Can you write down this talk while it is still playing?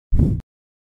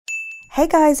Hey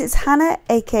guys, it's Hannah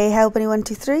aka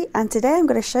Hellbunny123 and today I'm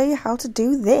going to show you how to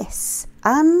do this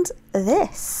and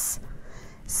this.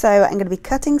 So I'm going to be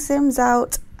cutting Sims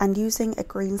out and using a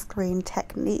green screen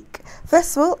technique.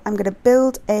 First of all, I'm going to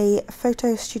build a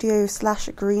photo studio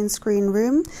 / green screen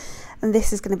room, and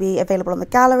this is going to be available on the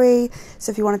gallery,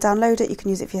 so if you want to download it you can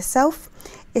use it for yourself.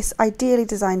 It's ideally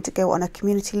designed to go on a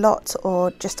community lot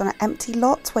or just on an empty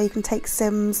lot where you can take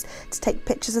Sims to take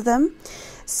pictures of them.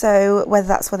 So whether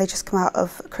that's where they just come out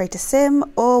of Create a Sim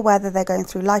or whether they're going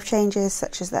through life changes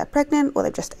such as they're pregnant or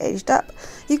they've just aged up,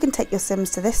 you can take your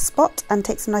Sims to this spot and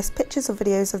take some nice pictures or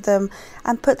videos of them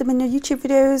and put them in your YouTube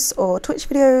videos or Twitch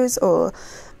videos or,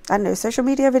 I don't know, social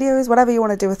media videos, whatever you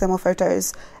want to do with them, or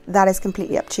photos. That is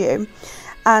completely up to you.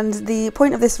 And the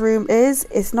point of this room is,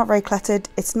 it's not very cluttered,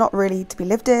 it's not really to be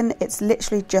lived in, it's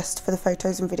literally just for the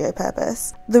photos and video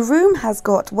purpose. The room has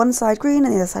got one side green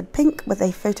and the other side pink with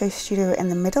a photo studio in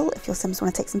the middle if your Sims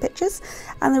want to take some pictures.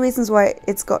 And the reasons why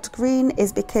it's got green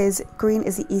is because green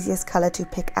is the easiest colour to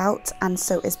pick out, and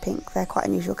so is pink. They're quite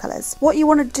unusual colours. What you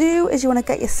want to do is you want to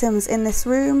get your Sims in this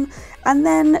room and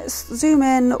then zoom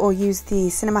in or use the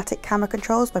cinematic camera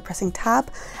controls by pressing tab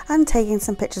and taking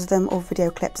some pictures of them or video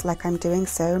clips like I'm doing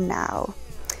so now.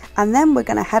 And then we're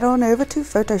going to head on over to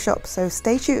Photoshop, so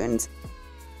stay tuned.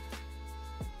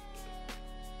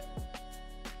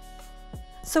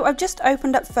 So I've just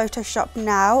opened up Photoshop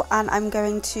now and I'm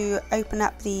going to open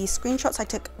up the screenshots I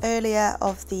took earlier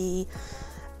of in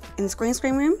the green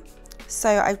screen room.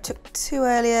 So I took two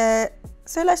earlier,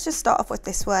 so let's just start off with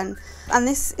this one. And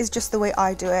this is just the way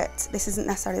I do it. This isn't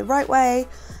necessarily the right way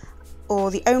or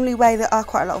the only way. There are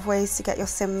quite a lot of ways to get your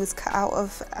Sims cut out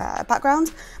of a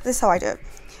background, but this is how I do it.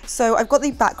 So I've got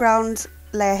the background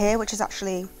layer here, which is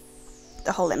actually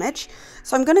the whole image.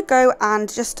 So I'm going to go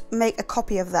and just make a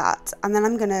copy of that, and then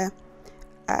I'm going to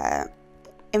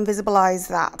invisibilize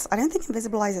that. I don't think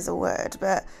invisibilize is a word,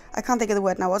 but I can't think of the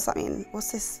word now. What's that mean?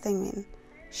 What's this thing mean?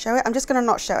 Show it? I'm just going to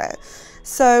not show it.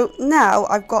 So now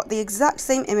I've got the exact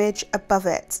same image above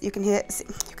it. You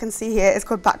can see here it's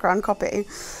called background copy.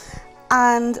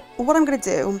 And what I'm going to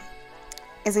do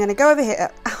is I'm going to go over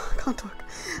here. Oh, I can't talk.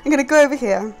 I'm going to go over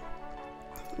here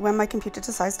when my computer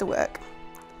decides to work.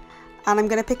 And I'm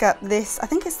going to pick up this, I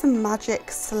think it's the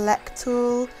Magic Select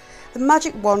tool, the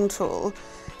Magic Wand tool.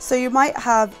 So you might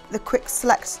have the Quick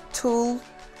Select tool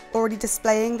already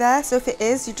displaying there. So if it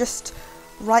is, you just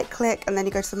right click and then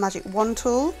you go to the Magic Wand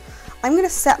tool. I'm going to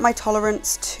set my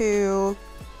tolerance to,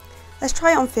 let's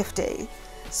try it on 50.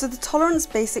 So the tolerance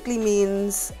basically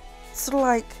means sort of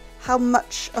like how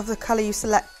much of the colour you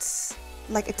select,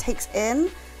 like it takes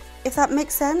in, if that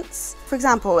makes sense. For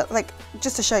example, like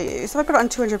just to show you, so if I put it on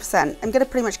 200%, I'm going to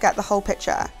pretty much get the whole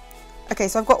picture. Okay,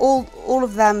 so I've got all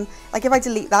of them. Like if I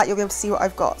delete that, you'll be able to see what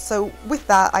I've got. So with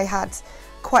that, I had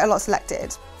quite a lot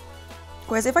selected.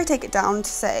 Whereas if I take it down to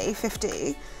say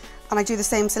 50 and I do the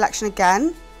same selection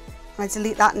again and I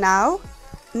delete that now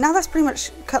that's pretty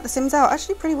much cut the Sims out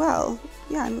actually pretty well.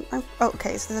 Yeah, oh,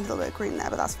 okay, so there's a little bit of green there,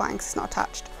 but that's fine because it's not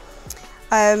attached.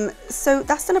 So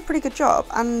that's done a pretty good job,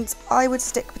 and I would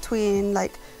stick between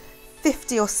like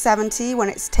 50 or 70 when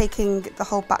it's taking the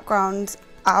whole background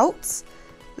out.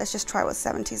 Let's just try what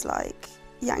 70 is like.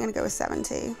 Yeah, I'm going to go with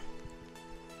 70.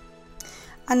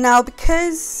 And now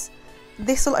because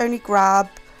this will only grab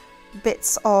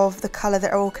bits of the colour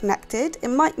that are all connected, it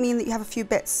might mean that you have a few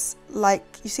bits, like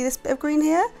you see this bit of green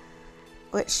here,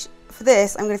 which for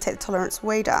this I'm going to take the tolerance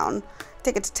way down,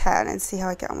 take it to 10 and see how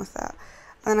I get on with that.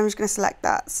 And then I'm just going to select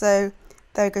that. So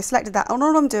there we go, selected that, and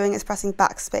all I'm doing is pressing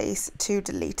backspace to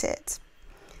delete it.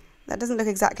 That doesn't look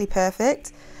exactly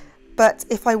perfect, but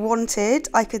if I wanted,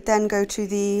 I could then go to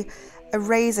the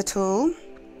eraser tool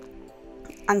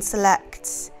and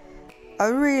select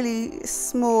a really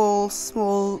small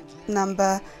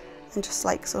number and just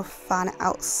like sort of fan it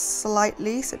out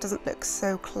slightly so it doesn't look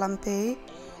so clumpy.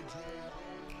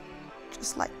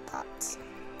 Just like that.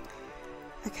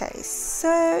 Okay,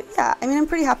 so yeah, I mean, I'm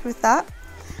pretty happy with that.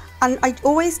 And I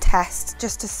always test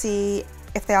just to see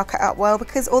if they are cut out well,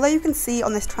 because although you can see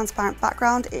on this transparent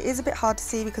background, it is a bit hard to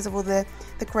see because of all the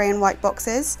grey and white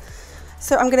boxes.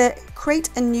 So I'm going to create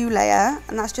a new layer,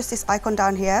 and that's just this icon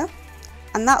down here.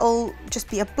 And that'll just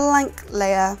be a blank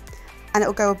layer and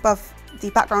it'll go above the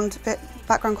background bit.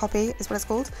 Background copy is what it's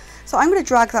called. So I'm going to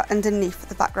drag that underneath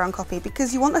the background copy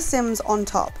because you want the Sims on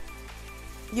top.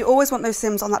 You always want those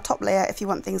Sims on that top layer if you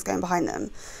want things going behind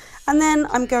them. And then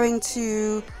I'm going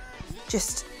to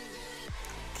just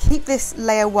keep this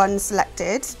layer 1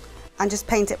 selected and just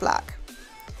paint it black.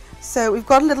 So we've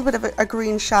got a little bit of a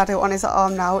green shadow on his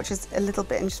arm now, which is a little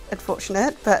bit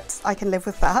unfortunate, but I can live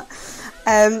with that.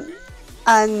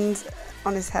 And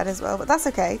on his head as well, but that's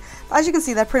okay. But as you can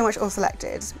see, they're pretty much all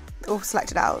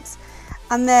selected out.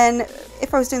 And then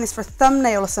if I was doing this for a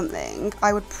thumbnail or something,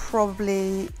 I would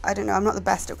probably, I don't know, I'm not the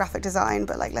best at graphic design,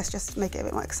 but like, let's just make it a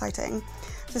bit more exciting.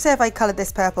 So say if I colored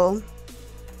this purple, and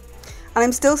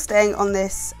I'm still staying on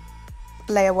this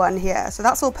layer 1 here, so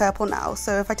that's all purple now.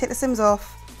 So if I take the Sims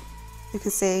off, you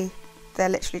can see they're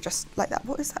literally just like that.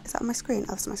 What is that? Is that on my screen?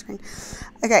 Oh, that's on my screen.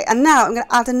 Okay, and now I'm going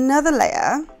to add another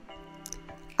layer,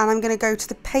 and I'm going to go to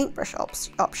the paintbrush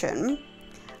option,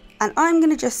 and I'm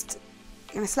going to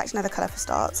select another colour for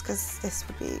starts, because this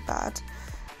would be bad.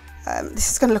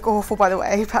 This is going to look awful, by the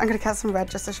way, but I'm going to get some red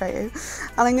just to show you.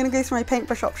 And I'm going to go through my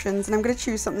paintbrush options, and I'm going to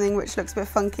choose something which looks a bit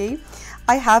funky.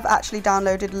 I have actually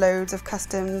downloaded loads of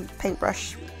custom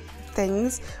paintbrush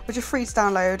things, which are free to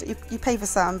download. You pay for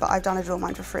some, but I've downloaded all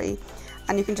mine for free.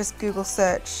 And you can just Google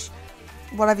search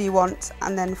whatever you want,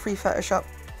 and then free Photoshop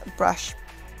brush.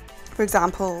 For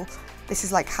example, this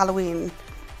is like Halloween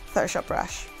Photoshop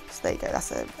brush. So there you go,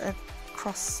 that's a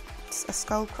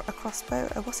crossbow,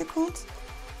 what's it called?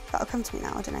 That'll come to me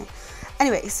now, I don't know.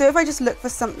 Anyway, so if I just look for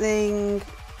something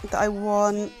that I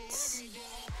want,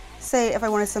 say if I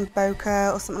wanted some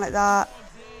bokeh or something like that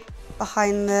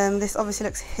behind them, this obviously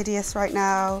looks hideous right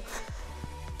now,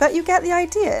 but you get the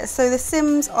idea. So the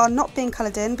Sims are not being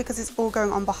coloured in because it's all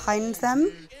going on behind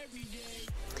them,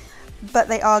 but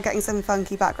they are getting some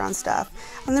funky background stuff.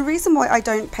 And the reason why I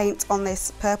don't paint on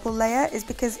this purple layer is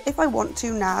because if I want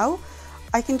to now,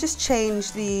 I can just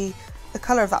change the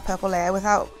colour of that purple layer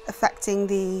without affecting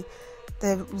the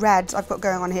red I've got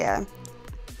going on here,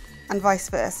 and vice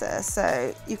versa.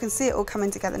 So you can see it all coming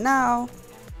together now,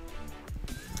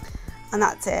 and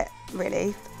that's it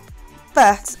really.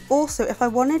 But also, if I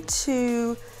wanted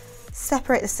to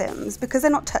separate the Sims, because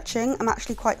they're not touching, I'm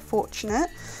actually quite fortunate.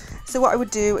 So what I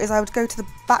would do is I would go to the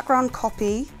background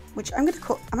copy, which I'm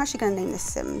actually going to name this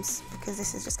Sims because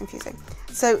this is just confusing.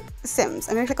 So Sims,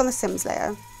 I'm going to click on the Sims layer,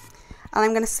 and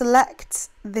I'm going to select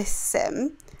this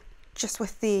Sim just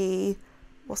with the,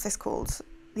 what's this called?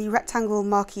 The rectangle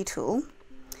marquee tool.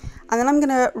 And then I'm going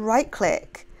to right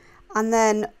click, and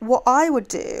then what I would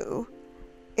do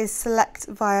is select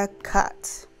via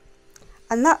cut.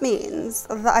 And that means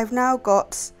that I've now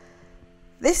got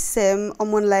this Sim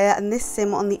on one layer and this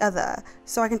Sim on the other.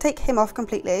 So I can take him off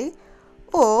completely,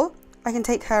 or I can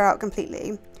take her out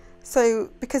completely. So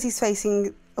because he's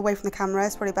facing away from the camera,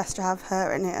 it's probably best to have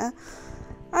her in here.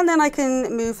 And then I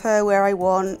can move her where I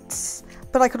want,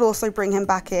 but I could also bring him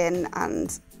back in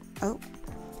and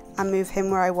move him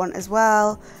where I want as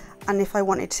well. And if I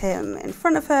wanted him in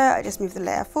front of her, I just move the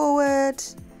layer forward.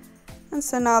 And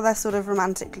so now they're sort of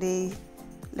romantically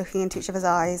looking into each other's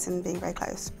eyes and being very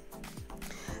close.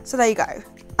 So there you go.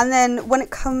 And then when it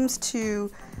comes to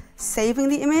saving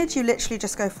the image, you literally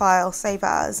just go File, Save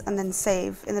As, and then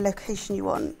save in the location you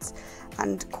want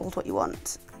and called what you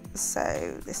want.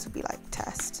 So this would be like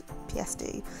test,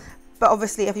 PSD. But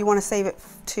obviously if you want to save it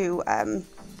to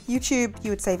YouTube,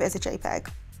 you would save it as a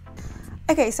JPEG.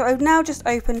 Okay, so I've now just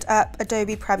opened up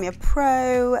Adobe Premiere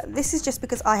Pro. This is just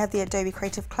because I have the Adobe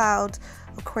Creative Cloud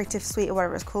or Creative Suite or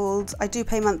whatever it's called. I do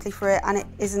pay monthly for it, and it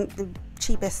isn't the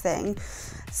cheapest thing.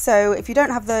 So if you don't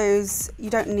have those, you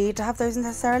don't need to have those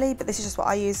necessarily, but this is just what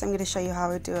I use. I'm going to show you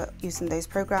how I do it using those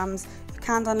programs. You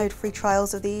can download free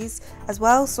trials of these as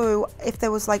well. So if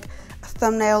there was like a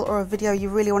thumbnail or a video you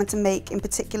really wanted to make in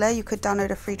particular, you could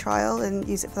download a free trial and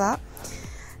use it for that.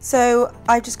 So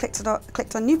I've just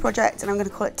clicked on new project, and I'm going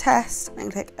to call it test, and I'm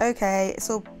going to click OK. It's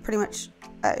all pretty much,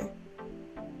 oh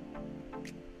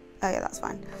yeah, that's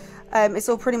fine. It's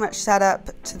all pretty much set up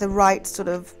to the right sort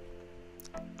of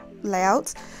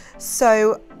layout.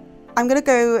 So I'm going to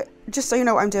go, just so you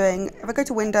know what I'm doing, if I go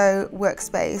to Window,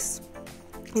 Workspace,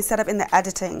 it's set up in the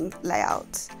editing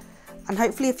layout. And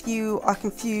hopefully if you are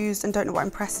confused and don't know what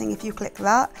I'm pressing, if you click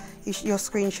that, your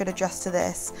screen should adjust to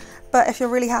this. But if you're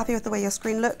really happy with the way your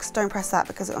screen looks, don't press that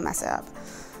because it will mess it up.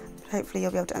 Hopefully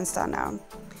you'll be able to understand now.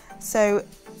 So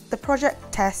the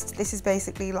project test, this is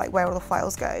basically like where all the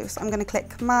files go. So I'm going to click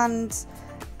Command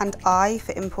and I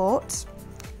for import.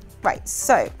 Right,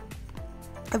 so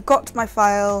I've got my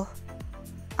file,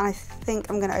 and I think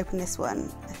I'm going to open this one.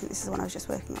 I think this is the one I was just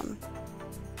working on.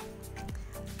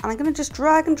 And I'm going to just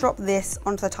drag and drop this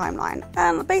onto the timeline.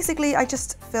 Basically, I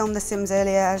just filmed The Sims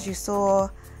earlier, as you saw,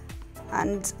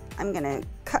 and I'm going to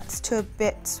cut to a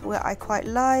bit where I quite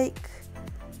like.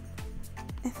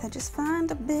 If I just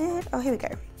find a bit, oh, here we go.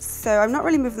 So I'm not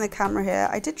really moving the camera here.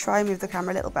 I did try and move the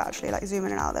camera a little bit actually, like zoom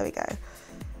in and out, there we go.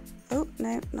 Oh,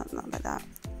 no, not like that.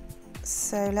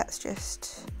 So let's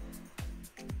just,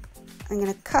 I'm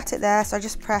going to cut it there. So I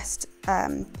just pressed,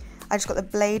 I I just got the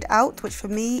blade out, which for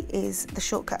me is the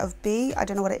shortcut of B. I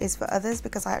don't know what it is for others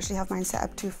because I actually have mine set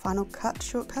up to Final Cut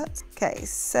shortcuts. Okay,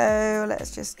 so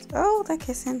let's just, oh, they're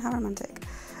kissing, how romantic.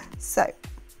 So,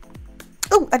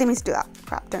 oh, I didn't mean to do that.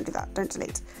 Crap, don't do that, don't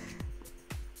delete.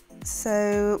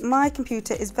 So my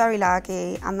computer is very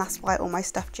laggy and that's why all my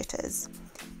stuff jitters.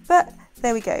 But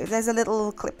there we go, there's a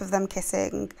little clip of them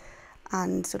kissing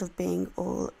and sort of being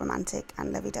all romantic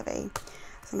and lovey-dovey.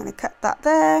 So I'm going to cut that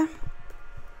there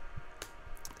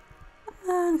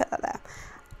and cut that there.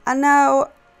 And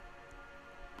now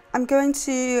I'm going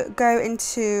to go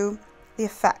into the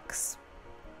effects.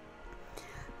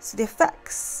 So the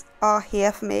effects are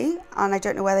here for me and I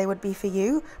don't know where they would be for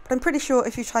you, but I'm pretty sure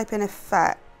if you type in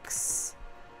effects,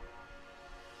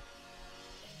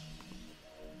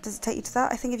 does it take you to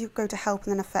that? I think if you go to help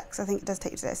and then effects, I think it does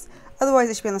take you to this. Otherwise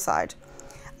it should be on the side.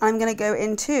 I'm going to go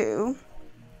into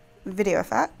video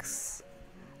effects,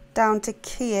 down to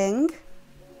keying,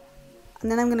 and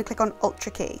then I'm going to click on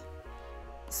Ultra Key.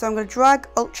 So I'm going to drag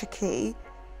Ultra Key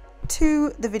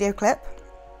to the video clip,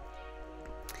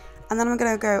 and then I'm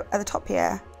going to go at the top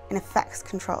here in effects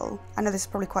control. I know this is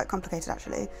probably quite complicated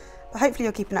actually, but hopefully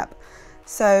you're keeping up.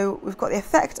 So we've got the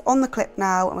effect on the clip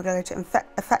now, and we're going to go to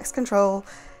effects control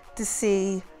to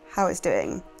see how it's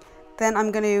doing. Then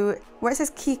I'm going to, where it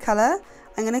says key color,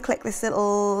 I'm going to click this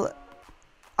little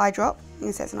eyedrop, you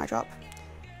can say it's an eyedrop,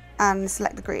 and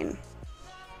select the green.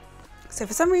 So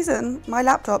for some reason, my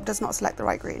laptop does not select the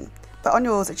right green, but on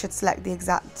yours it should select the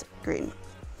exact green.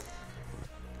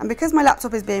 And because my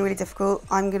laptop is being really difficult,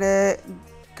 I'm going to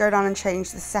go down and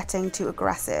change the setting to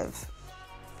aggressive.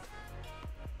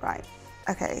 Right,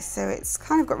 okay, so it's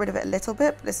kind of got rid of it a little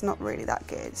bit, but it's not really that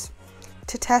good.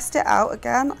 To test it out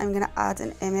again, I'm going to add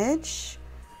an image.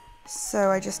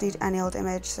 So I just need any old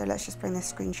image, so let's just bring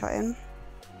this screenshot in.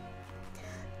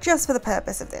 Just for the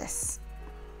purpose of this.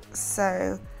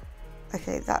 So,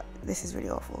 okay, this is really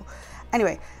awful.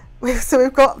 Anyway, so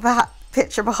we've got that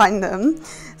picture behind them,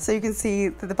 so you can see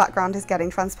that the background is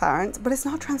getting transparent, but it's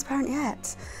not transparent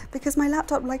yet, because my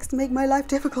laptop likes to make my life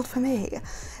difficult for me.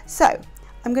 So,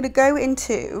 I'm going to go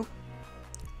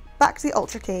back to the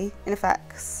Ultra Key in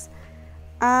effects,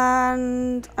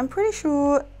 and I'm pretty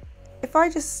sure if I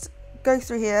just go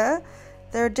through here,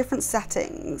 there are different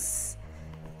settings.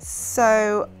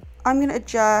 So I'm going to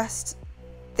adjust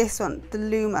this one, the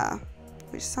Luma,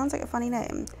 which sounds like a funny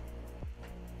name.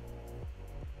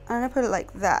 I'm going to put it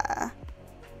like there.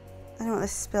 I don't know what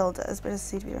this spill does, but it doesn't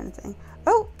seem to be doing anything.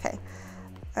 Oh, okay.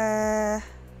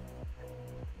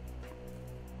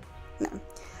 No.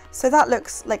 So that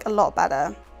looks like a lot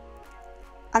better.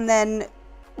 And then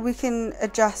we can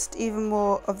adjust even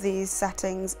more of these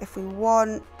settings if we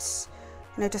want,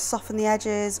 you know, to soften the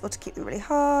edges or to keep them really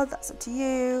hard. That's up to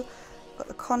you. Got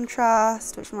the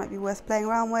contrast, which might be worth playing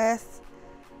around with.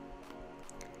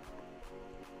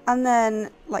 And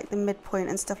then like the midpoint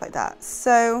and stuff like that.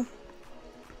 So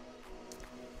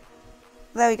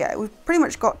there we go. We've pretty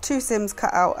much got two Sims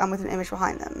cut out and with an image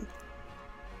behind them.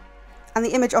 And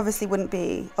the image obviously wouldn't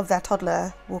be of their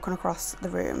toddler walking across the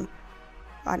room.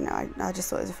 I don't know, I just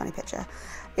thought it was a funny picture.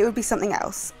 It would be something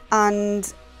else.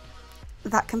 And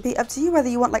that can be up to you whether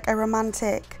you want like a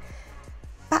romantic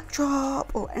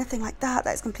backdrop or anything like that.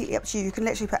 That's completely up to you. You can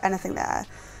literally put anything there.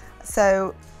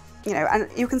 So, you know, and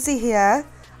you can see here,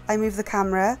 I move the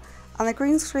camera and the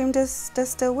green screen does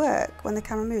still work when the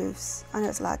camera moves. I know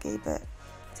it's laggy, but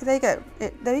see, there you go.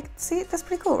 There you see, that's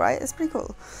pretty cool, right? It's pretty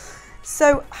cool.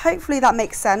 So hopefully that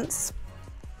makes sense,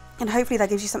 and hopefully that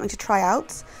gives you something to try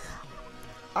out.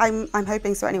 I'm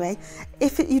hoping so anyway.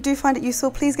 If you do find it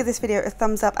useful, please give this video a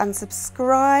thumbs up and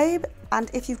subscribe. And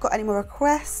if you've got any more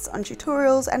requests on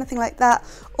tutorials, anything like that,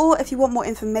 or if you want more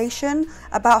information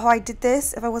about how I did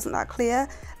this, if I wasn't that clear,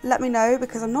 let me know,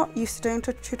 because I'm not used to doing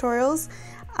tutorials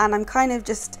and I'm kind of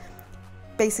just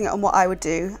basing it on what I would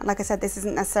do. And like I said, this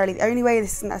isn't necessarily the only way,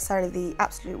 this isn't necessarily the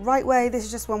absolute right way, this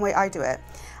is just one way I do it.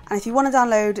 And if you want to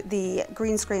download the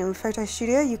green screen photo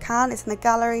studio, you can, it's in the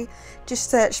gallery. Just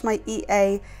search my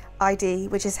EA ID,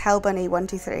 which is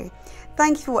Hellbunny123.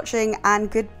 Thank you for watching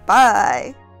and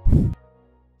goodbye.